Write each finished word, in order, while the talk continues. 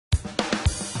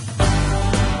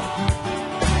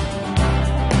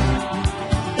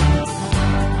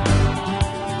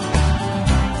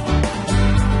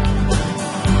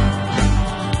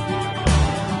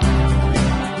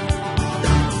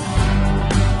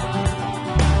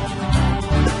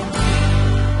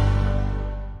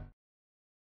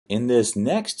In this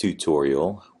next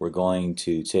tutorial, we're going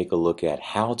to take a look at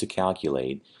how to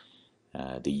calculate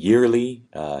the yearly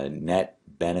net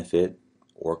benefit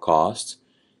or cost,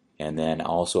 and then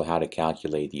also how to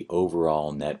calculate the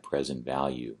overall net present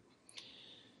value.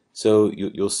 So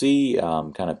you'll see,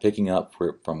 kind of picking up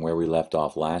from where we left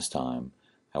off last time,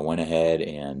 I went ahead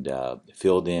and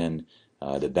filled in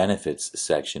the benefits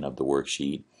section of the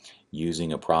worksheet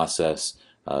using a process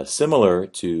similar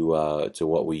to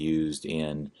what we used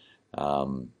in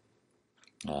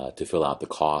to fill out the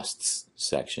costs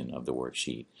section of the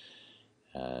worksheet.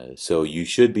 So you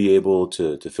should be able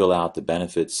to fill out the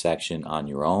benefits section on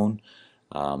your own.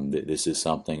 This is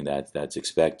something that's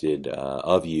expected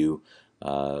of you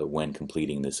when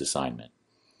completing this assignment.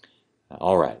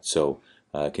 All right, so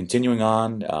continuing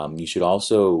on, you should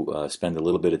also spend a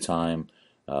little bit of time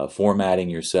formatting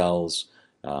your cells,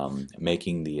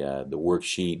 making the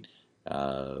worksheet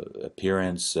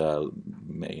appearance,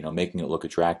 making it look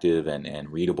attractive and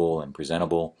readable and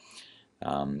presentable.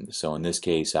 So in this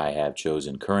case, I have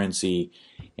chosen currency,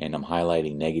 and I'm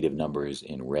highlighting negative numbers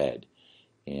in red.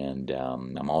 And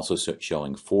I'm also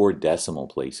showing 4 decimal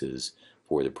places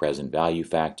for the present value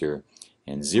factor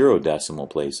and 0 decimal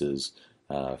places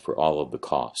for all of the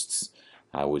costs.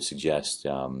 I would suggest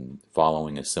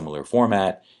following a similar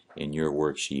format in your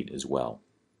worksheet as well.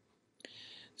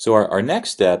 So our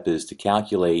next step is to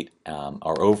calculate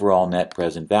our overall net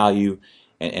present value,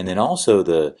 and then also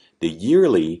the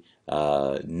yearly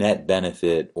net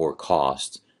benefit or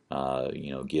cost,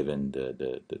 given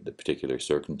the particular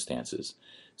circumstances.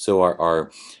 So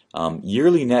our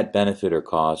yearly net benefit or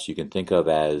cost you can think of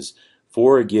as,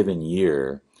 for a given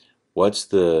year, what's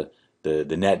the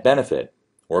net benefit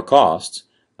or cost,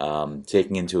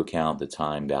 taking into account the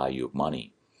time value of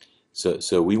money.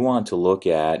 So we want to look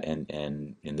at,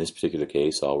 and in this particular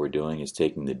case, all we're doing is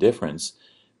taking the difference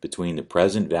between the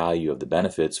present value of the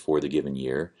benefits for the given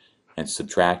year and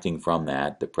subtracting from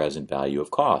that the present value of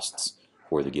costs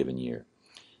for the given year.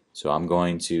 So I'm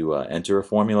going to enter a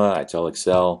formula. I tell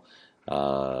Excel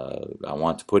I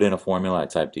want to put in a formula. I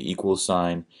type the equals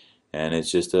sign, and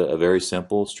it's just a very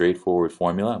simple, straightforward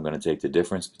formula. I'm going to take the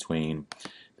difference between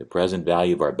the present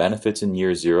value of our benefits in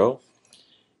year 0,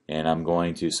 and I'm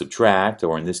going to subtract,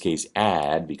 or in this case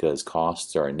add, because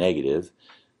costs are negative,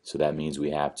 so that means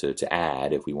we have to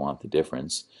add if we want the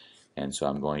difference. And so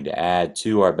I'm going to add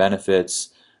to our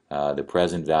benefits the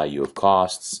present value of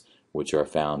costs, which are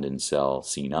found in cell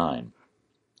C9.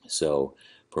 So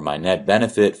for my net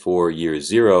benefit for year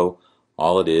 0,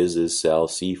 all it is cell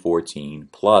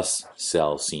C14 plus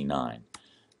cell C9.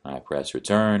 I press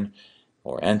return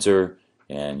or enter,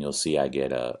 and you'll see I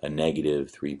get a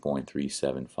negative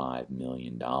 $3.375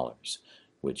 million,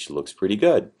 which looks pretty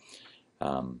good.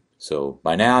 So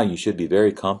by now you should be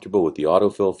very comfortable with the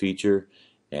autofill feature,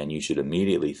 and you should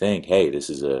immediately think, hey, this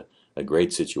is a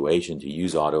great situation to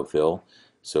use autofill.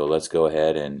 So let's go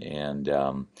ahead and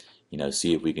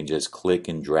see if we can just click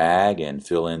and drag and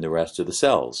fill in the rest of the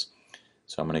cells.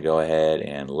 So I'm going to go ahead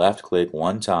and left click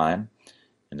one time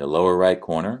in the lower right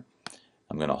corner.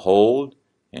 I'm going to hold,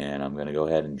 and I'm going to go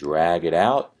ahead and drag it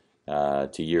out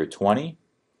to year 20,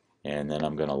 and then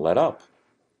I'm going to let up.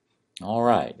 All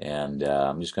right, and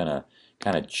I'm just going to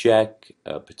kind of check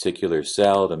a particular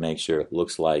cell to make sure it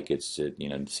looks like it's, to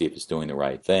see if it's doing the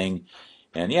right thing.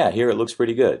 And yeah, here it looks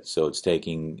pretty good. So it's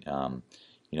taking,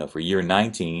 for year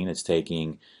 19, it's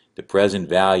taking the present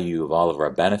value of all of our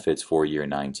benefits for year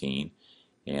 19,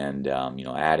 and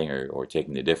adding or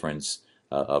taking the difference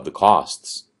of the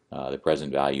costs, the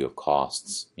present value of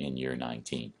costs in year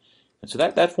 19. And so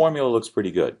that formula looks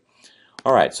pretty good.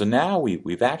 All right, so now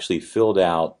we've actually filled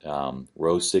out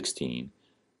row 16,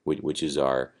 which is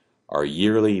our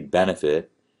yearly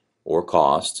benefit or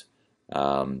cost,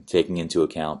 taking into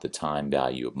account the time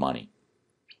value of money.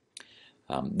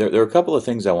 There are a couple of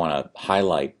things I want to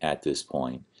highlight at this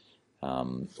point.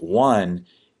 One,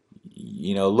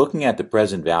 looking at the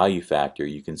present value factor,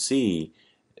 you can see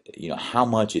how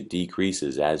much it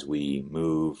decreases as we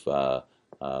move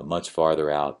much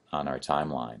farther out on our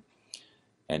timeline.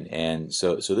 And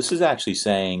so this is actually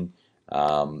saying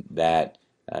that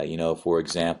for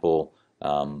example,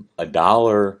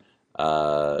 $1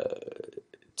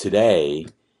 today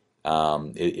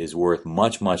is worth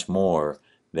much more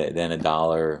than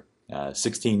 $1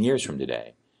 16 years from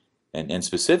today. And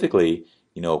specifically,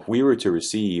 if we were to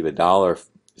receive $1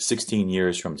 16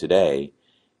 years from today,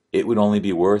 it would only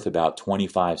be worth about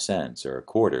 25 cents or a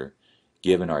quarter,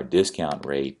 given our discount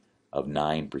rate of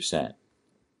 9%.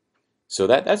 So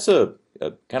that's a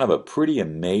kind of a pretty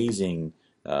amazing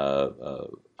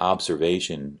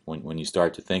observation when you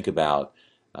start to think about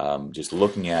just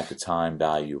looking at the time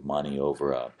value of money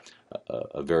over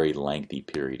a very lengthy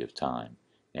period of time,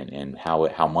 and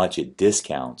how much it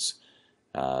discounts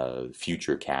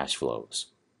future cash flows.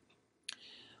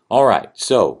 All right,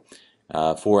 so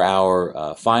for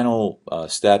our final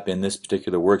step in this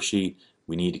particular worksheet,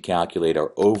 we need to calculate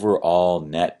our overall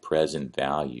net present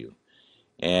value.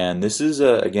 And this is,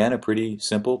 again, a pretty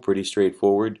simple, pretty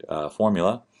straightforward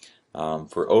formula.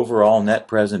 For overall net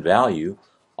present value,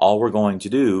 all we're going to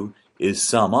do is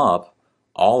sum up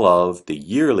all of the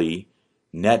yearly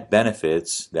net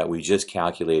benefits that we just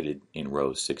calculated in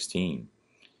row 16.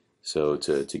 So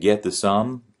to get the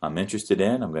sum I'm interested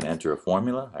in, I'm going to enter a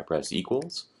formula. I press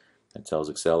equals. That tells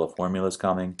Excel a formula is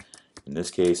coming. In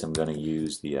this case, I'm going to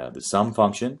use the sum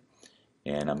function,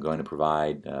 and I'm going to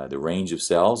provide the range of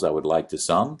cells I would like to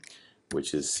sum,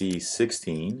 which is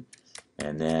C16,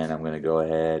 and then I'm going to go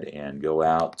ahead and go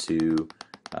out to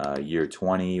year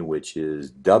 20, which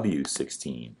is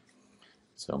W16.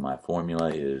 So my formula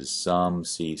is sum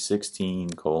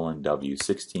C16 colon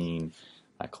W16.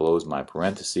 I close my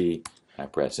parenthesis, I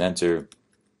press enter,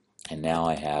 and now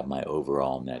I have my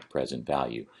overall net present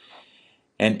value.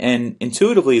 And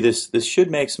intuitively, this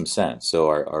should make some sense. So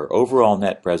our overall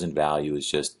net present value is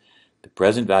just the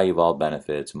present value of all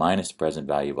benefits minus the present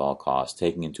value of all costs,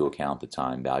 taking into account the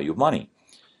time value of money.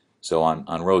 So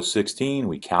on row 16,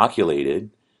 we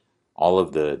calculated all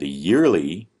of the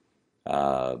yearly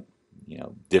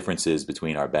differences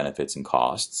between our benefits and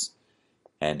costs.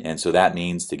 And so that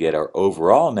means to get our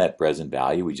overall net present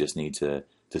value, we just need to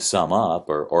sum up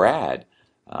or add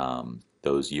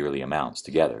those yearly amounts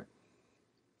together.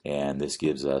 And this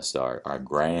gives us our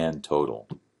grand total.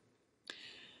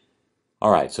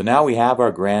 All right, so now we have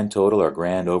our grand total, our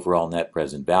grand overall net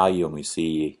present value, and we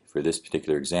see for this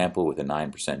particular example with a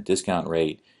 9% discount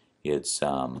rate, it's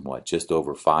just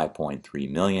over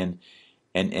 5.3 million.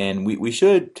 And we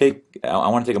should I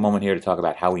want to take a moment here to talk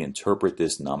about how we interpret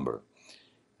this number.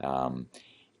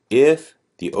 If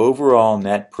the overall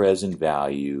net present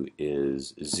value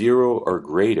is 0 or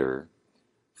greater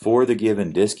for the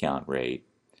given discount rate,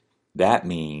 that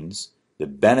means the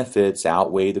benefits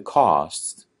outweigh the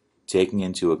costs, taking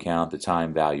into account the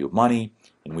time value of money,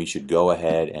 and we should go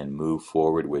ahead and move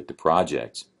forward with the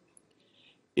project.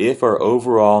 If our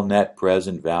overall net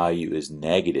present value is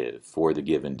negative for the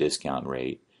given discount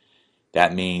rate,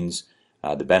 that means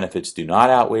the benefits do not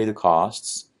outweigh the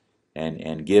costs,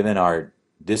 and given our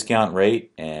discount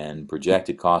rate and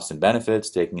projected costs and benefits,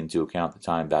 taking into account the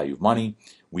time value of money,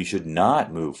 we should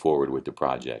not move forward with the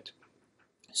project.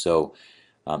 So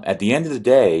at the end of the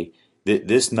day,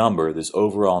 this number, this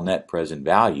overall net present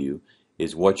value,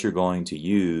 is what you're going to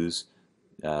use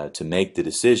to make the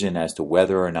decision as to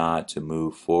whether or not to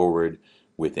move forward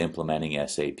with implementing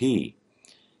SAP.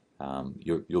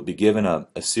 You'll be given a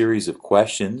series of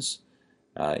questions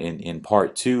in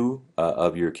part 2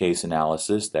 of your case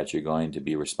analysis that you're going to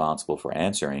be responsible for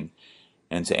answering.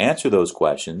 And to answer those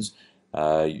questions,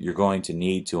 you're going to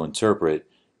need to interpret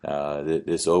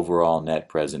this overall net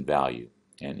present value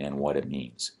and what it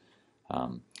means.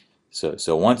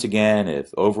 So once again,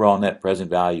 if overall net present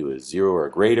value is 0 or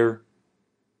greater,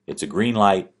 it's a green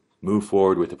light, move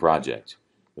forward with the project.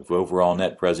 If overall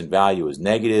net present value is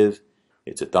negative,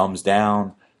 it's a thumbs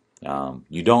down,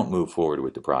 you don't move forward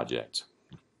with the project.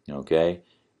 Okay?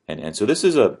 And so this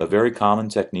is a very common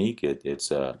technique. It's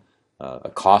a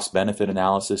cost-benefit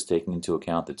analysis taking into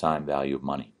account the time value of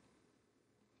money.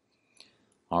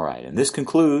 All right, and this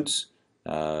concludes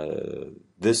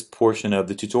this portion of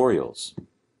the tutorials.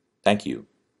 Thank you.